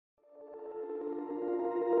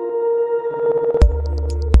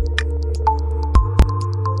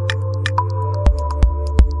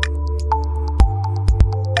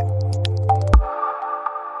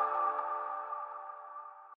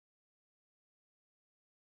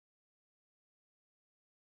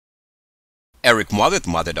Eric Muathe,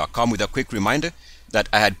 Muathe.com, with a quick reminder that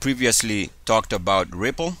I had previously talked about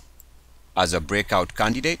Ripple as a breakout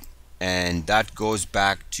candidate, and that goes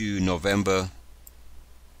back to November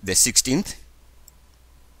the 16th.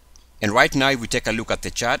 And right now, if we take a look at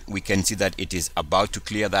the chart, we can see that it is about to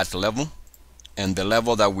clear that level. And the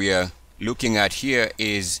level that we are looking at here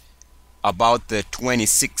is about the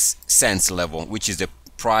 26 cents level, which is the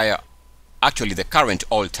current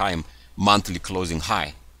all-time monthly closing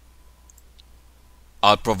high.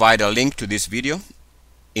 I'll provide a link to this video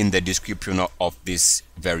in the description of this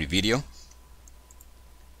very video.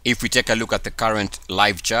 If we take a look at the current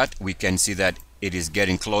live chart, we can see that it is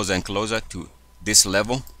getting closer and closer to this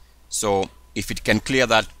level. So if it can clear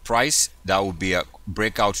that price, that will be a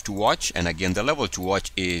breakout to watch. And again, the level to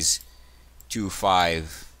watch is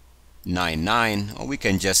 2599, or we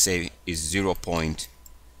can just say is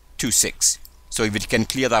 0.26. So if it can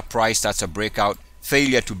clear that price, that's a breakout.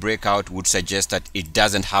 Failure to break out would suggest that it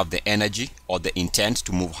doesn't have the energy or the intent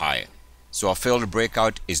to move higher. So a failed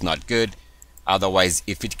breakout is not good. Otherwise,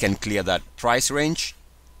 if it can clear that price range,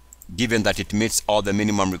 given that it meets all the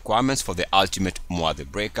minimum requirements for the ultimate Muathe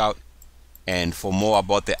breakout. And for more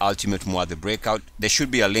about the ultimate Muathe breakout, there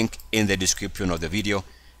should be a link in the description of the video.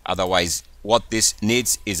 Otherwise, what this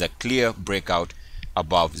needs is a clear breakout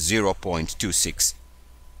above 0.26.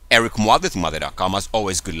 Eric Muathe, Muathe.com. As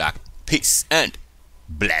always, good luck, peace, and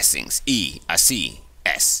blessings.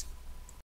 ERCS.